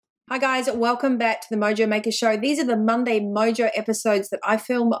Hi guys, welcome back to the Mojo Maker Show. These are the Monday Mojo episodes that I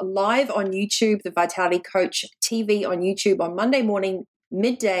film live on YouTube, the Vitality Coach TV on YouTube on Monday morning,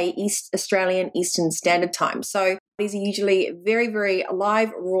 midday Australian Eastern Standard Time. So these are usually very, very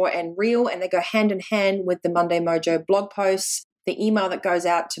live, raw and real, and they go hand in hand with the Monday Mojo blog posts, the email that goes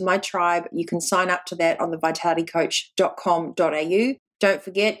out to my tribe. You can sign up to that on the vitalitycoach.com.au. Don't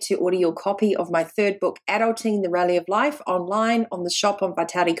forget to order your copy of my third book, Adulting, The Rally of Life, online on the shop on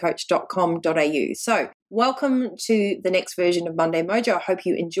vitalitycoach.com.au. So welcome to the next version of Monday Mojo. I hope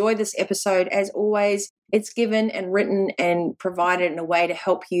you enjoy this episode. As always, it's given and written and provided in a way to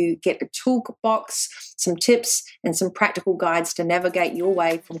help you get a toolbox, some tips, and some practical guides to navigate your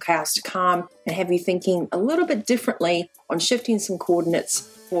way from chaos to calm and have you thinking a little bit differently on shifting some coordinates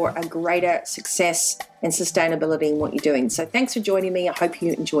for a greater success and sustainability in what you're doing. So thanks for joining me. I hope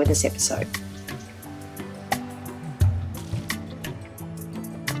you enjoy this episode.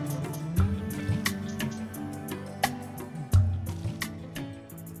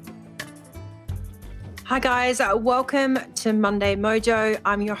 Hi guys, welcome to Monday Mojo.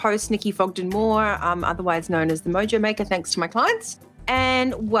 I'm your host, Nikki Fogden-Moore, otherwise known as the Mojo Maker, thanks to my clients.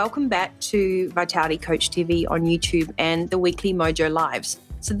 And welcome back to Vitality Coach TV on YouTube and the weekly Mojo Lives.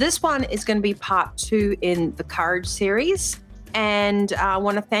 So this one is going to be part 2 in the Courage series. And I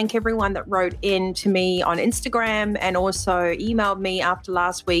want to thank everyone that wrote in to me on Instagram and also emailed me after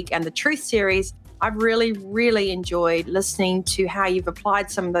last week and the Truth series. I've really, really enjoyed listening to how you've applied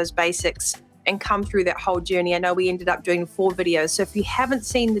some of those basics and come through that whole journey. I know we ended up doing 4 videos. So if you haven't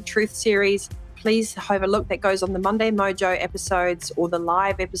seen the Truth series, please have a look. That goes on the Monday Mojo episodes or the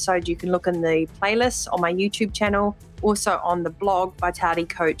live episodes. You can look in the playlist on my YouTube channel, also on the blog,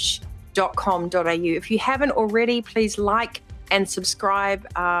 vitalitycoach.com.au. If you haven't already, please like and subscribe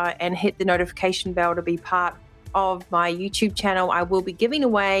and hit the notification bell to be part of my YouTube channel. I will be giving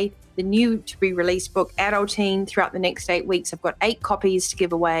away the new to be released book, Adulting, throughout the next 8 weeks. I've got 8 copies to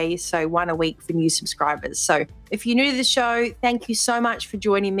give away, so 1 a week for new subscribers. So if you're new to the show, thank you so much for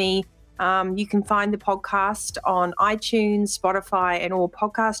joining me. You can find the podcast on iTunes, Spotify, and all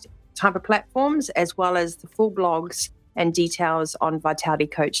podcast type of platforms, as well as the full blogs and details on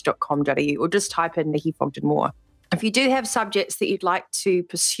vitalitycoach.com.au, or just type in Nikki Fogden-Moore. If you do have subjects that you'd like to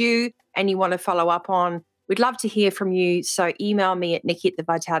pursue and you want to follow up on, we'd love to hear from you. So email me at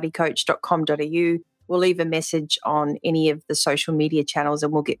nikki@thevitalitycoach.com.au. We'll leave a message on any of the social media channels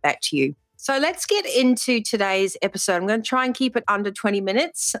and we'll get back to you. So let's get into today's episode. I'm going to try and keep it under 20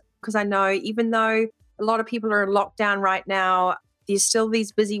 minutes because I know even though a lot of people are in lockdown right now, there's still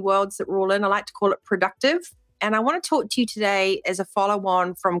these busy worlds that we're all in. I like to call it productive. And I want to talk to you today as a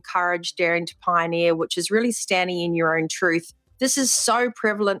follow-on from Courage, Daring to Pioneer, which is really standing in your own truth. This is so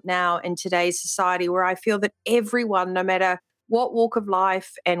prevalent now in today's society where I feel that everyone, no matter what walk of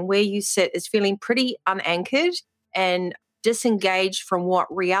life and where you sit, is feeling pretty unanchored and disengaged from what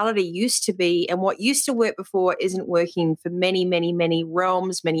reality used to be, and what used to work before isn't working for many, many, many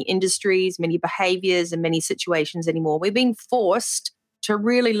realms, many industries, many behaviors, and many situations anymore. We're being forced to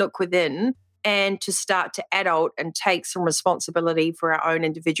really look within and to start to adult and take some responsibility for our own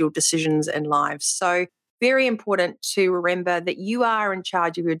individual decisions and lives. So very important to remember that you are in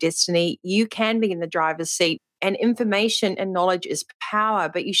charge of your destiny. You can be in the driver's seat, and information and knowledge is power,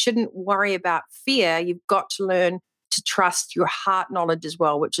 but you shouldn't worry about fear. You've got to learn to trust your heart knowledge as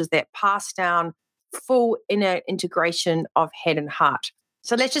well, which is that passed down full inner integration of head and heart.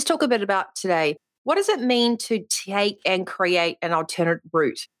 So let's just talk a bit about today. What does it mean to take and create an alternate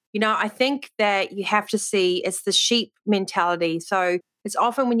route? You know, I think that you have to see it's the sheep mentality. So it's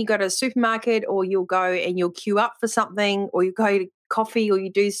often when you go to a supermarket or you'll go and you'll queue up for something or you go to coffee or you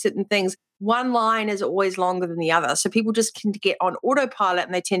do certain things, one line is always longer than the other. So people just tend to get on autopilot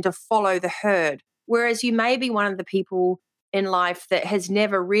and they tend to follow the herd. Whereas you may be one of the people in life that has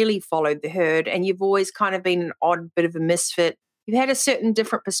never really followed the herd and you've always kind of been an odd bit of a misfit. You've had a certain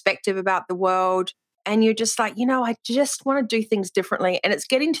different perspective about the world and you're just like, I just want to do things differently. And it's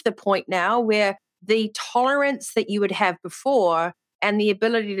getting to the point now where the tolerance that you would have before and the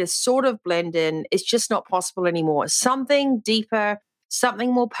ability to sort of blend in is just not possible anymore. Something deeper,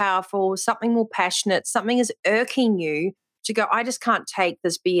 something more powerful, something more passionate, something is irking you to go, I just can't take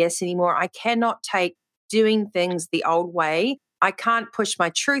this BS anymore. I cannot take doing things the old way. I can't push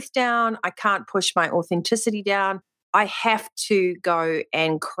my truth down. I can't push my authenticity down. I have to go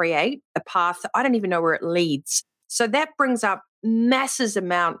and create a path that I don't even know where it leads. So that brings up massive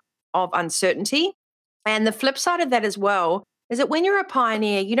amount of uncertainty. And the flip side of that as well is that when you're a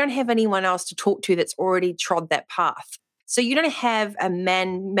pioneer, you don't have anyone else to talk to that's already trod that path. So you don't have a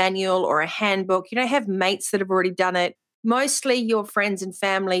manual or a handbook. You don't have mates that have already done it. mostly your friends and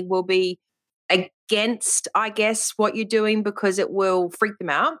family will be against, I guess, what you're doing because it will freak them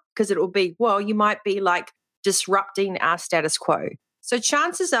out, because it will be, well, you might be like disrupting our status quo. So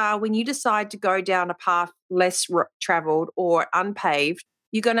chances are when you decide to go down a path less traveled or unpaved,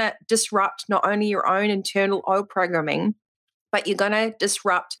 you're going to disrupt not only your own internal old programming, but you're going to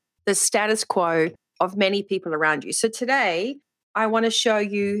disrupt the status quo of many people around you. So today, I want to show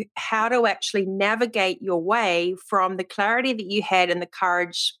you how to actually navigate your way from the clarity that you had in the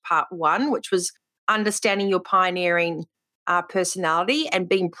courage part one, which was understanding your pioneering personality and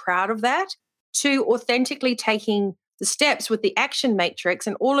being proud of that, to authentically taking the steps with the action matrix.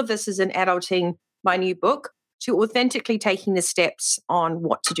 And all of this is in Adulting, my new book, to authentically taking the steps on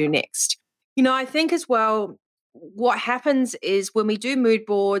what to do next. I think as well, what happens is when we do mood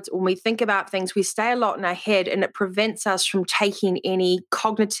boards, when we think about things, we stay a lot in our head, and it prevents us from taking any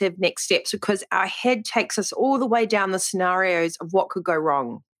cognitive next steps because our head takes us all the way down the scenarios of what could go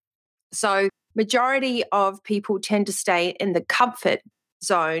wrong. So majority of people tend to stay in the comfort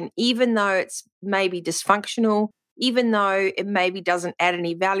zone, even though it's maybe dysfunctional, even though it maybe doesn't add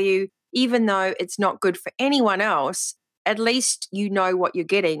any value, even though it's not good for anyone else. At least you know what you're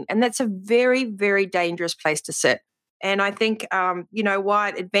getting. And that's a very, very dangerous place to sit. And I think,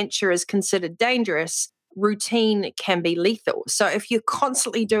 why adventure is considered dangerous, routine can be lethal. So if you're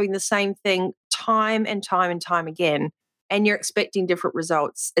constantly doing the same thing time and time and time again, and you're expecting different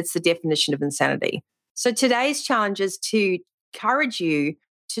results, it's the definition of insanity. So today's challenge is to encourage you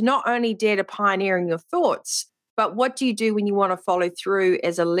to not only dare to pioneer in your thoughts, but what do you do when you want to follow through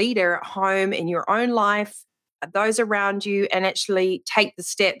as a leader at home, in your own life, those around you, and actually take the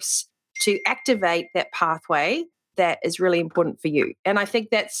steps to activate that pathway that is really important for you. And I think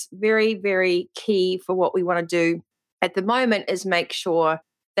that's very, very key for what we want to do at the moment, is make sure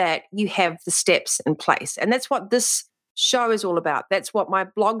that you have the steps in place. And that's what this show is all about. That's what my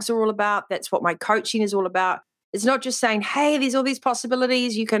blogs are all about. That's what my coaching is all about. It's not just saying, hey, there's all these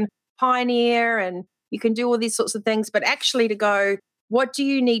possibilities, you can pioneer and you can do all these sorts of things, but actually to go, what do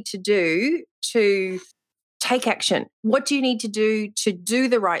you need to do to take action? What do you need to do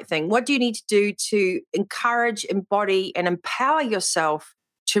the right thing? What do you need to do to encourage, embody, and empower yourself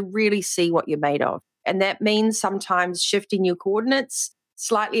to really see what you're made of? And that means sometimes shifting your coordinates,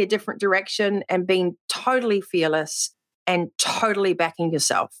 slightly a different direction, and being totally fearless and totally backing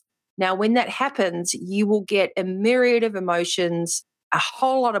yourself. Now, when that happens, you will get a myriad of emotions, a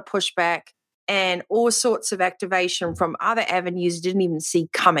whole lot of pushback, and all sorts of activation from other avenues you didn't even see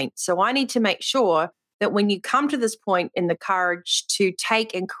coming. So I need to make sure that when you come to this point in the courage to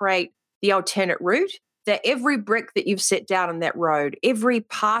take and create the alternate route, that every brick that you've set down on that road, every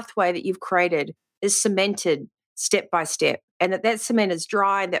pathway that you've created is cemented step by step, and that cement is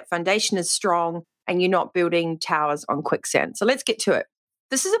dry, that foundation is strong, and you're not building towers on quicksand. So let's get to it.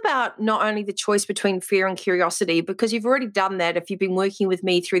 This is about not only the choice between fear and curiosity, because you've already done that if you've been working with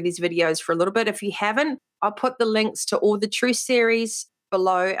me through these videos for a little bit. If you haven't, I'll put the links to all the Truth series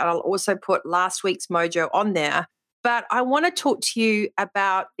below, and I'll also put last week's mojo on there. But I want to talk to you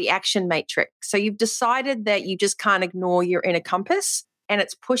about the action matrix. So you've decided that you just can't ignore your inner compass, and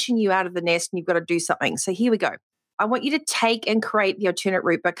it's pushing you out of the nest, and you've got to do something. So here we go. I want you to take and create the alternate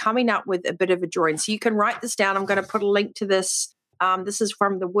route by coming up with a bit of a drawing. So you can write this down. I'm going to put a link to this. This is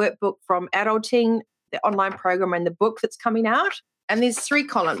from the workbook from Adulting, the online program, and the book that's coming out. And there's 3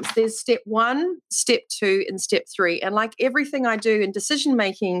 columns. There's step 1, step 2, and step 3. And like everything I do in decision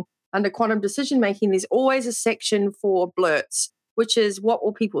making, under quantum decision making, there's always a section for blurts, which is what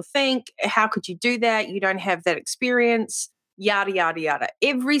will people think? How could you do that? You don't have that experience, yada, yada, yada.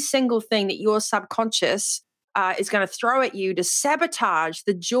 Every single thing that your subconscious is going to throw at you to sabotage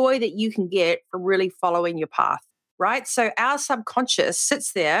the joy that you can get from really following your path, right? So our subconscious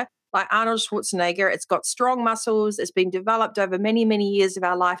sits there like Arnold Schwarzenegger. It's got strong muscles. It's been developed over many, many years of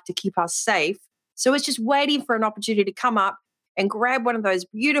our life to keep us safe. So it's just waiting for an opportunity to come up and grab one of those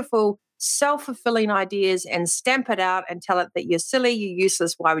beautiful, self-fulfilling ideas and stamp it out and tell it that you're silly, you're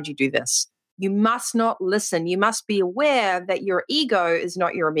useless, why would you do this? You must not listen. You must be aware that your ego is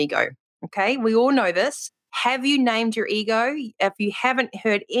not your amigo, okay? We all know this. Have you named your ego? If you haven't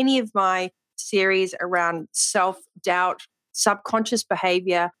heard any of my series around self-doubt, subconscious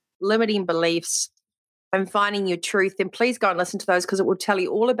behavior, limiting beliefs, and finding your truth, then please go and listen to those, because it will tell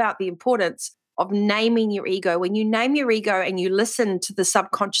you all about the importance of naming your ego. When you name your ego and you listen to the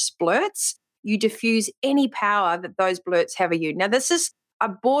subconscious blurts, you diffuse any power that those blurts have of you. Now, this is a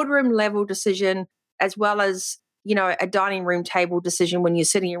boardroom level decision, as well as, a dining room table decision when you're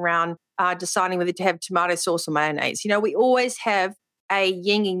sitting around deciding whether to have tomato sauce or mayonnaise. We always have a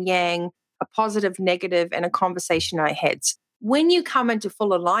yin and yang a positive, negative, and a conversation in our heads. When you come into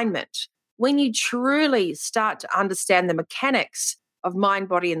full alignment, when you truly start to understand the mechanics of mind,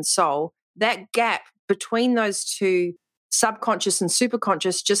 body, and soul, that gap between those two, subconscious and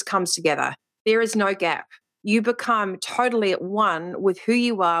superconscious, just comes together. There is no gap. You become totally at one with who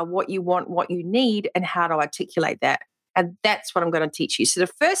you are, what you want, what you need, and how to articulate that. And that's what I'm going to teach you. So the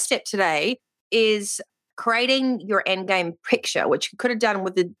first step today is creating your end game picture, which you could have done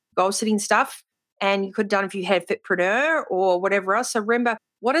with the goal setting stuff, and you could have done if you had Fitpreneur or whatever else. So remember,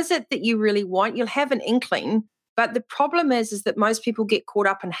 what is it that you really want? You'll have an inkling, but the problem is that most people get caught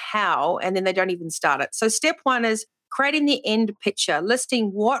up in how, and then they don't even start it. So step one is creating the end picture, listing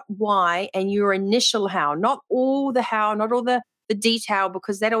what, why, and your initial how, not all the how, not all the detail,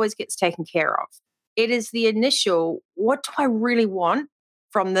 because that always gets taken care of. It is the initial, what do I really want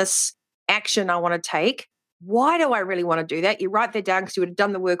from this action I want to take? Why do I really want to do that? You write that down because you would have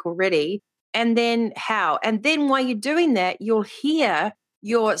done the work already. And then how? And then while you're doing that, you'll hear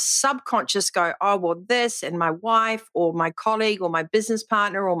your subconscious go, oh, well, this and my wife or my colleague or my business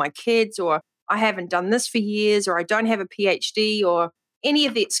partner or my kids, or I haven't done this for years, or I don't have a PhD, or any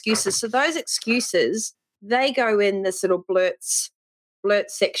of the excuses. So those excuses, they go in this little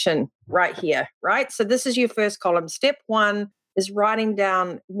blurt section right here, right? So this is your first column. Step one is writing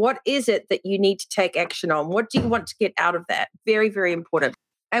down what is it that you need to take action on? What do you want to get out of that? Very, very important.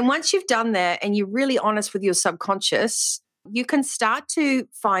 And once you've done that and you're really honest with your subconscious, you can start to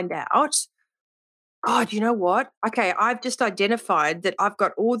find out, God, you know what? Okay, I've just identified that I've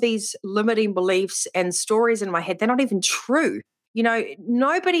got all these limiting beliefs and stories in my head. They're not even true. You know,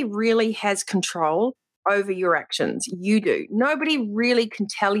 nobody really has control over your actions. You do. Nobody really can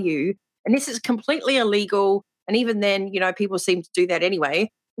tell you, unless it's completely illegal. And even then, you know, people seem to do that anyway,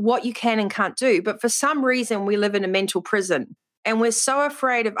 what you can and can't do. But for some reason, we live in a mental prison. And we're so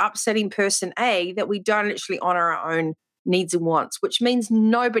afraid of upsetting person A that we don't actually honor our own needs and wants, which means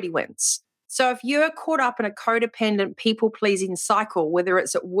nobody wins. So if you're caught up in a codependent, people-pleasing cycle, whether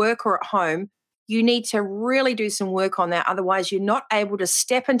it's at work or at home, you need to really do some work on that. Otherwise, you're not able to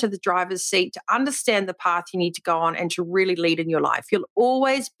step into the driver's seat to understand the path you need to go on and to really lead in your life. You'll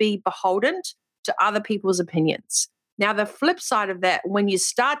always be beholden to other people's opinions. Now, the flip side of that, when you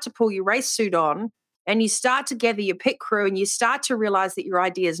start to pull your race suit on and you start to gather your pit crew and you start to realize that your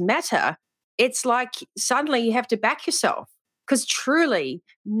ideas matter, it's like suddenly you have to back yourself, because truly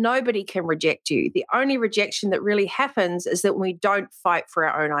nobody can reject you. The only rejection that really happens is that we don't fight for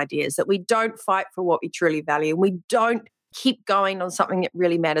our own ideas, that we don't fight for what we truly value, and we don't keep going on something that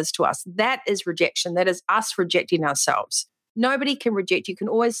really matters to us. That is rejection. That is us rejecting ourselves. Nobody can reject you. You can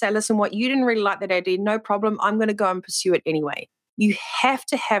always say, listen, what, you didn't really like that idea, no problem. I'm going to go and pursue it anyway. You have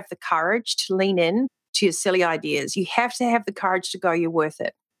to have the courage to lean in to your silly ideas. You have to have the courage to go, you're worth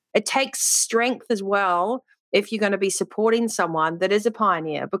it. It takes strength as well if you're going to be supporting someone that is a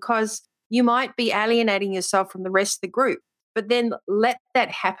pioneer, because you might be alienating yourself from the rest of the group, but then let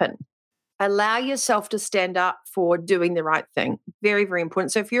that happen. Allow yourself to stand up for doing the right thing. Very, very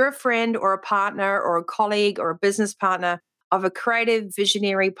important. So if you're a friend or a partner or a colleague or a business partner of a creative,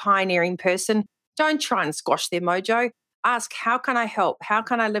 visionary, pioneering person, don't try and squash their mojo. Ask, how can I help? How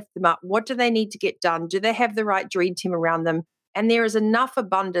can I lift them up? What do they need to get done? Do they have the right dream team around them? And there is enough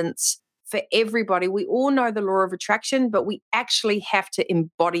abundance for everybody. We all know the law of attraction, but we actually have to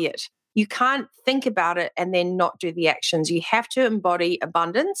embody it. You can't think about it and then not do the actions. You have to embody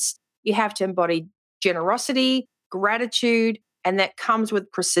abundance. You have to embody generosity, gratitude, and that comes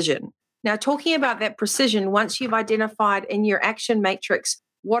with precision. Now, talking about that precision, once you've identified in your action matrix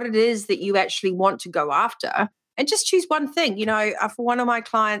what it is that you actually want to go after, and just choose one thing. You know, for one of my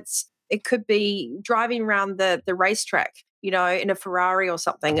clients, it could be driving around the racetrack, you know, in a Ferrari or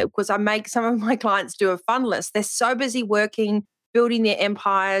something, because I make some of my clients do a fun list. They're so busy working, building their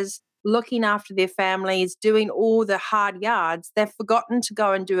empires, looking after their families, doing all the hard yards, they've forgotten to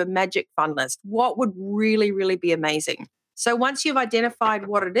go and do a magic fun list. What would really, really be amazing? So once you've identified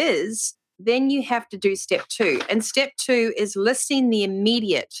what it is, then you have to do step two. And step two is listing the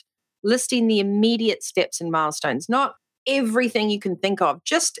immediate steps and milestones, not everything you can think of.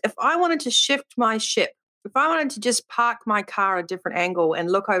 Just if I wanted to shift my ship, if I wanted to just park my car at a different angle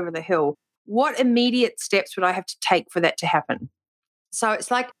and look over the hill, what immediate steps would I have to take for that to happen? So it's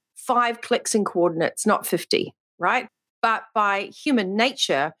like 5 clicks in coordinates, not 50, right? But by human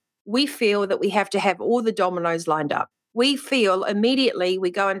nature, we feel that we have to have all the dominoes lined up. We feel immediately,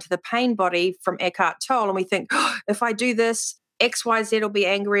 we go into the pain body from Eckhart Tolle and we think, oh, if I do this, XYZ will be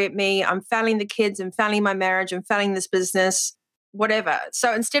angry at me. I'm failing the kids, I'm failing my marriage, I'm failing this business. whatever.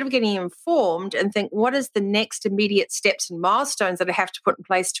 So instead of getting informed and think, what is the next immediate steps and milestones that I have to put in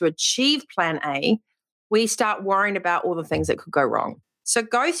place to achieve plan A, we start worrying about all the things that could go wrong. So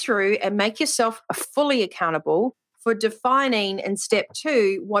go through and make yourself fully accountable for defining in step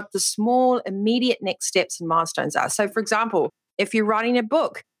 2 what the small immediate next steps and milestones are. So for example, if you're writing a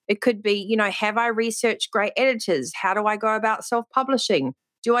book, it could be, have I researched great editors? How do I go about self-publishing?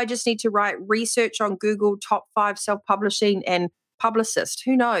 Do I just need to write research on Google top 5 self-publishing and publicist?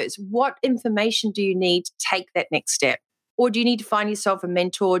 Who knows? What information do you need to take that next step? Or do you need to find yourself a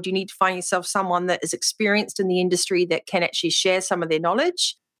mentor? Do you need to find yourself someone that is experienced in the industry that can actually share some of their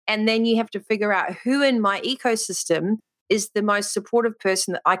knowledge? And then you have to figure out who in my ecosystem is the most supportive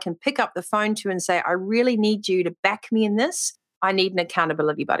person that I can pick up the phone to and say, I really need you to back me in this. I need an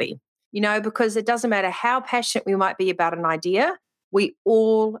accountability buddy. Because it doesn't matter how passionate we might be about an idea, we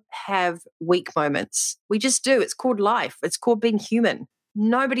all have weak moments. We just do. It's called life. It's called being human.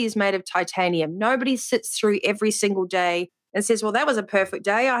 Nobody is made of titanium. Nobody sits through every single day and says, well, that was a perfect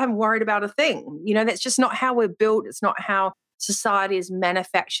day. I haven't worried about a thing. That's just not how we're built. It's not how society has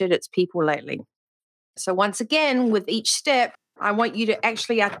manufactured its people lately. So once again, with each step, I want you to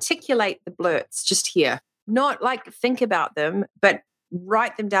actually articulate the blurts just here. Not like think about them, but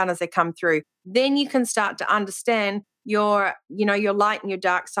write them down as they come through. Then you can start to understand your light and your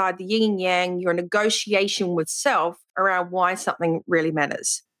dark side, the yin and yang, your negotiation with self around why something really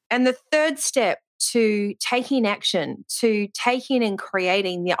matters. And the third step to taking action, to taking and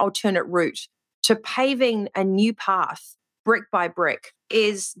creating the alternate route, to paving a new path brick by brick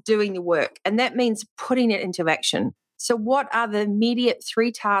is doing the work. And that means putting it into action. So what are the immediate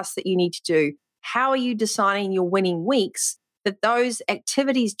 3 tasks that you need to do? How are you designing your winning weeks that those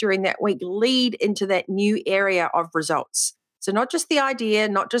activities during that week lead into that new area of results? So not just the idea,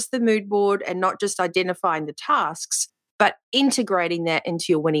 not just the mood board, and not just identifying the tasks, but integrating that into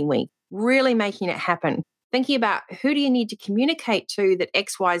your winning week, really making it happen. Thinking about who do you need to communicate to that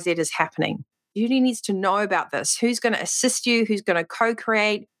XYZ is happening? Who needs to know about this? Who's going to assist you? Who's going to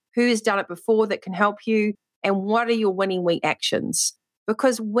co-create? Who has done it before that can help you? And what are your winning week actions?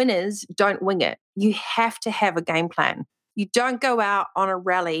 Because winners don't wing it. You have to have a game plan. You don't go out on a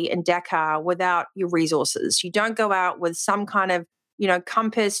rally in Dakar without your resources. You don't go out with some kind of,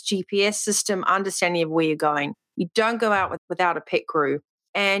 compass, GPS system, understanding of where you're going. You don't go out without a pit crew,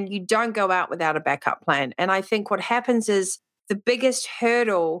 and you don't go out without a backup plan. And I think what happens is the biggest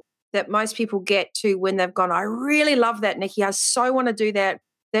hurdle that most people get to when they've gone, I really love that, Nikki, I so want to do that.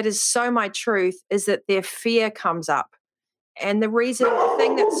 That is so my truth, is that their fear comes up. And the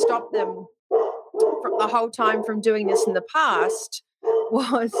thing that stopped them from the whole time from doing this in the past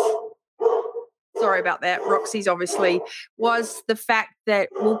was, sorry about that, Roxy's obviously, was the fact that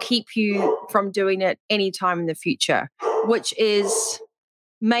will keep you from doing it anytime in the future, which is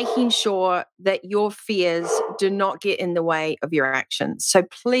making sure that your fears do not get in the way of your actions. So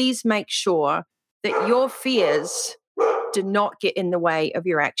please make sure that your fears do not get in the way of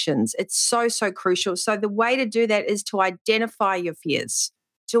your actions. It's so, so crucial. So the way to do that is to identify your fears,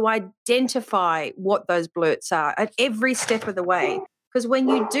 to identify what those blurts are at every step of the way. Because when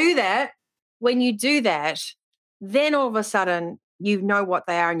you do that, then all of a sudden you know what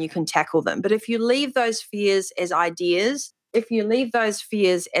they are and you can tackle them. But if you leave those fears as ideas, if you leave those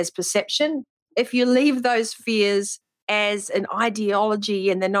fears as perception, if you leave those fears as an ideology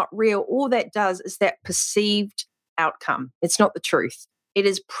and they're not real, all that does is that perceived outcome. It's not the truth. It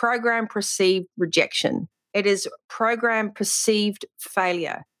is program perceived rejection. It is program perceived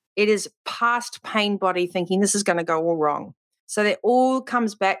failure. It is past pain body thinking this is going to go all wrong. So that all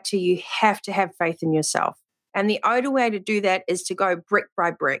comes back to you have to have faith in yourself. And the only way to do that is to go brick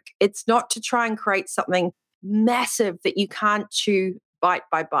by brick. It's not to try and create something massive that you can't chew bite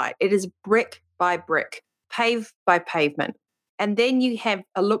by bite. It is brick by brick, pave by pavement. And then you have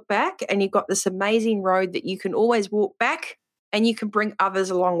a look back and you've got this amazing road that you can always walk back and you can bring others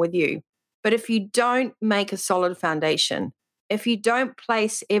along with you. But if you don't make a solid foundation, if you don't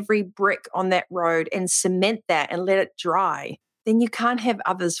place every brick on that road and cement that and let it dry, then you can't have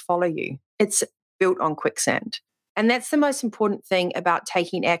others follow you. It's built on quicksand. And that's the most important thing about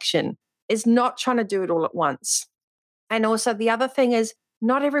taking action, is not trying to do it all at once. And also the other thing is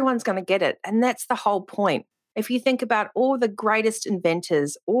not everyone's going to get it. And that's the whole point. If you think about all the greatest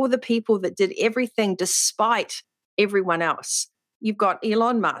inventors, all the people that did everything despite everyone else, you've got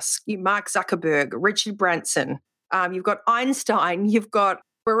Elon Musk, Mark Zuckerberg, Richard Branson, you've got Einstein, you've got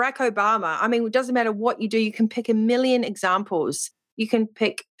Barack Obama. I mean, it doesn't matter what you do. You can pick a million examples. You can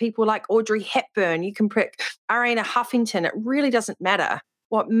pick people like Audrey Hepburn. You can pick Ariana Huffington. It really doesn't matter.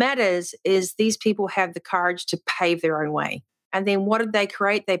 What matters is these people have the courage to pave their own way. And then what did they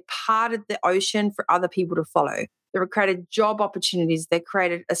create? They parted the ocean for other people to follow. They created job opportunities. They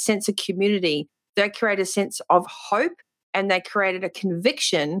created a sense of community. They created a sense of hope, and they created a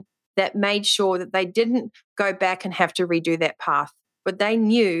conviction that made sure that they didn't go back and have to redo that path. But they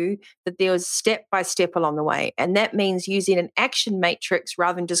knew that there was step by step along the way. And that means using an action matrix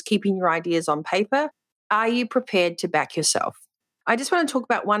rather than just keeping your ideas on paper. Are you prepared to back yourself? I just want to talk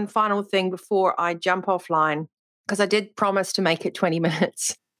about one final thing before I jump offline, because I did promise to make it 20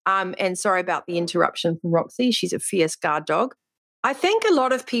 minutes. And sorry about the interruption from Roxy. She's a fierce guard dog. I think a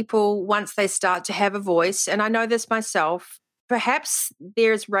lot of people, once they start to have a voice, and I know this myself, perhaps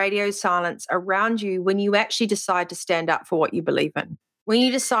there's radio silence around you when you actually decide to stand up for what you believe in, when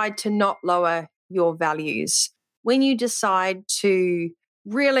you decide to not lower your values, when you decide to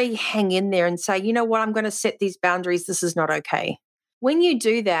really hang in there and say, you know what, I'm going to set these boundaries. This is not okay. When you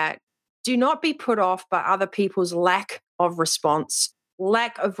do that, do not be put off by other people's lack of response,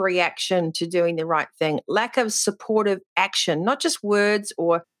 lack of reaction to doing the right thing, lack of supportive action, not just words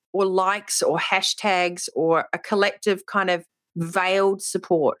or likes or hashtags or a collective kind of veiled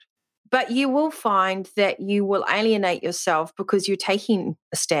support. But you will find that you will alienate yourself because you're taking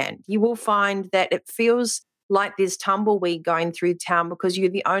a stand. You will find that it feels like there's tumbleweed going through town because you're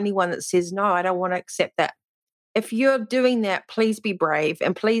the only one that says, no, I don't want to accept that. If you're doing that, please be brave.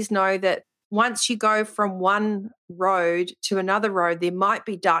 And please know that once you go from one road to another road, there might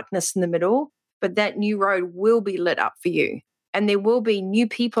be darkness in the middle, but that new road will be lit up for you. And there will be new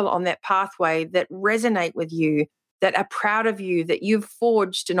people on that pathway that resonate with you, that are proud of you, that you've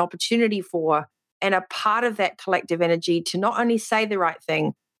forged an opportunity for, and are part of that collective energy to not only say the right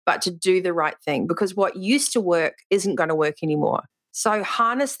thing, but to do the right thing, because what used to work isn't going to work anymore. So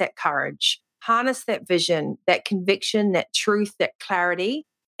harness that courage, harness that vision, that conviction, that truth, that clarity,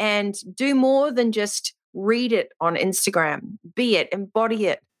 and do more than just read it on Instagram. Be it, embody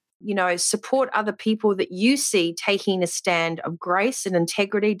it, support other people that you see taking a stand of grace and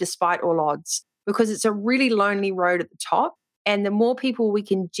integrity despite all odds, because it's a really lonely road at the top. And the more people we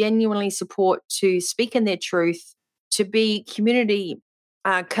can genuinely support to speak in their truth, to be community,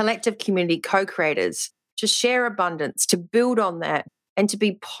 collective community co-creators, to share abundance, to build on that, and to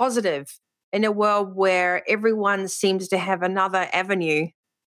be positive in a world where everyone seems to have another avenue,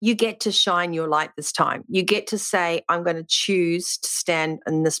 you get to shine your light this time. You get to say, I'm going to choose to stand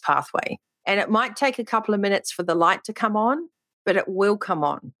in this pathway. And it might take a couple of minutes for the light to come on, but it will come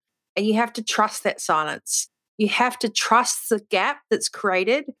on. And you have to trust that silence. You have to trust the gap that's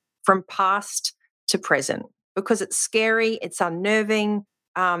created from past to present, because it's scary, it's unnerving,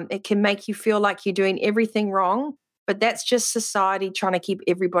 it can make you feel like you're doing everything wrong, but that's just society trying to keep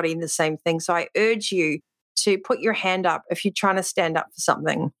everybody in the same thing. So I urge you to put your hand up if you're trying to stand up for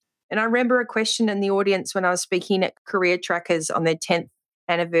something. And I remember a question in the audience when I was speaking at Career Trackers on their 10th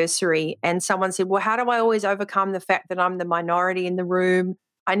anniversary, and someone said, well, how do I always overcome the fact that I'm the minority in the room?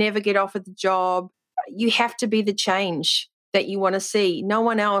 I never get offered the job. You have to be the change that you want to see. No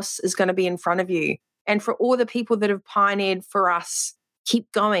one else is going to be in front of you. And for all the people that have pioneered for us,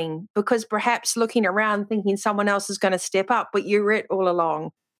 keep going, because perhaps looking around thinking someone else is going to step up, but you're it all along.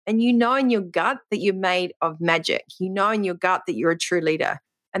 And you know in your gut that you're made of magic. You know in your gut that you're a true leader.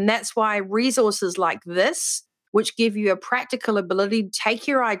 And that's why resources like this, which give you a practical ability to take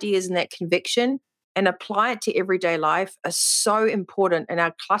your ideas and that conviction and apply it to everyday life, are so important in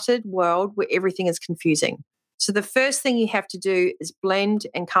our cluttered world where everything is confusing. So the first thing you have to do is blend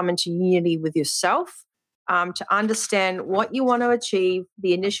and come into unity with yourself, to understand what you want to achieve,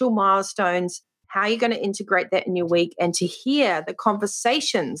 the initial milestones, how you're going to integrate that in your week, and to hear the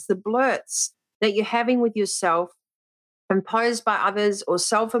conversations, the blurts that you're having with yourself, imposed by others or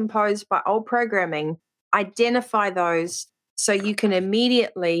self-imposed by old programming. Identify those so you can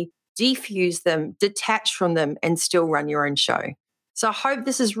immediately defuse them, detach from them, and still run your own show. So I hope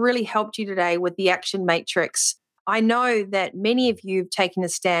this has really helped you today with the action matrix. I know that many of you have taken a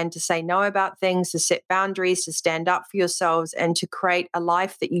stand to say no about things, to set boundaries, to stand up for yourselves, and to create a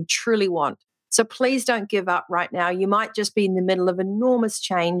life that you truly want. So please don't give up right now. You might just be in the middle of enormous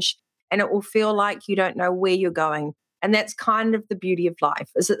change, and it will feel like you don't know where you're going. And that's kind of the beauty of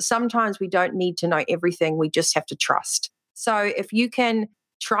life, is that sometimes we don't need to know everything. We just have to trust. So if you can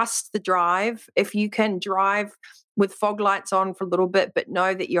trust the drive, if you can drive with fog lights on for a little bit, but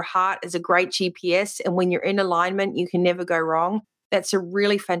know that your heart is a great GPS, and when you're in alignment, you can never go wrong, that's a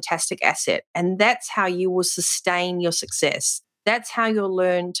really fantastic asset. And that's how you will sustain your success. That's how you'll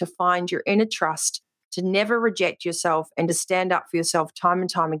learn to find your inner trust, to never reject yourself, and to stand up for yourself time and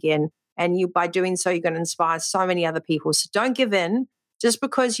time again. And by doing so, you're going to inspire so many other people. So don't give in just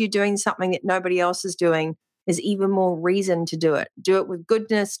because you're doing something that nobody else is doing. there's even more reason to do it. Do it with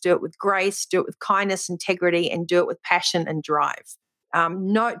goodness, do it with grace, do it with kindness, integrity, and do it with passion and drive.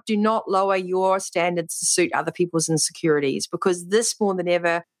 Do not lower your standards to suit other people's insecurities, because this more than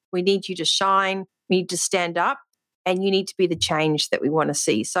ever, we need you to shine, we need to stand up, and you need to be the change that we want to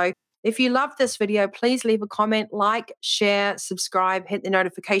see. So if you love this video, please leave a comment, like, share, subscribe, hit the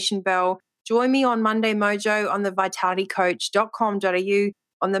notification bell. Join me on Monday Mojo on the vitalitycoach.com.au.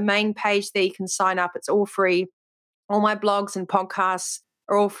 On the main page there, you can sign up. It's all free. All my blogs and podcasts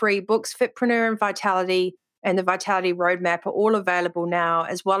are all free. Books, Fitpreneur and Vitality, and the Vitality Roadmap are all available now,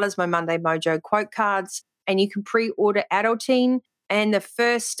 as well as my Monday Mojo quote cards. And you can pre-order Adultine. And the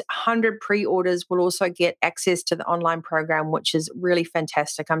first 100 pre-orders will also get access to the online program, which is really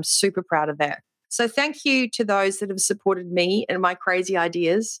fantastic. I'm super proud of that. So thank you to those that have supported me and my crazy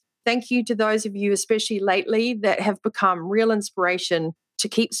ideas. Thank you to those of you, especially lately, that have become real inspiration to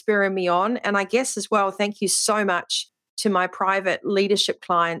keep spurring me on. And I guess as well, thank you so much to my private leadership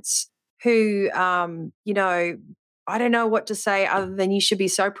clients who, I don't know what to say other than you should be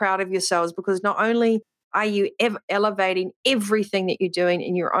so proud of yourselves, because not only are you elevating everything that you're doing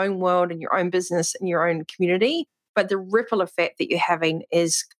in your own world and your own business and your own community, but the ripple effect that you're having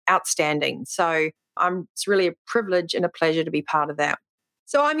is outstanding. So it's really a privilege and a pleasure to be part of that.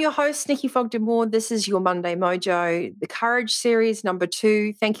 So I'm your host, Nikki Fogden-Moore. This is your Monday Mojo, the Courage Series number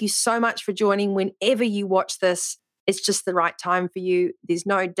 2. Thank you so much for joining. Whenever you watch this, it's just the right time for you. There's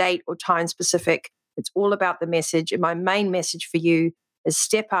no date or time specific. It's all about the message. And my main message for you is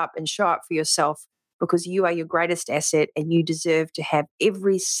step up and show up for yourself, because you are your greatest asset and you deserve to have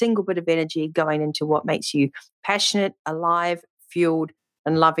every single bit of energy going into what makes you passionate, alive, fueled,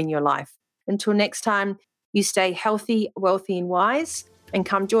 and loving your life. Until next time, you stay healthy, wealthy, and wise. And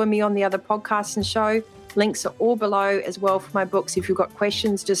come join me on the other podcasts and show. Links are all below as well for my books. If you've got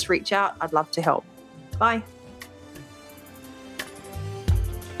questions, just reach out. I'd love to help. Bye.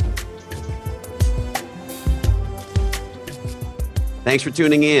 Thanks for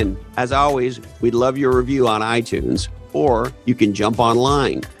tuning in. As always, we'd love your review on iTunes, or you can jump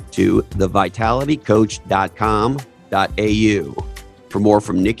online to thevitalitycoach.com.au for more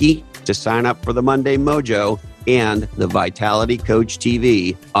from Nikki, to sign up for the Monday Mojo and the Vitality Coach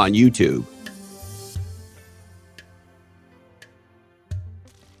TV on YouTube.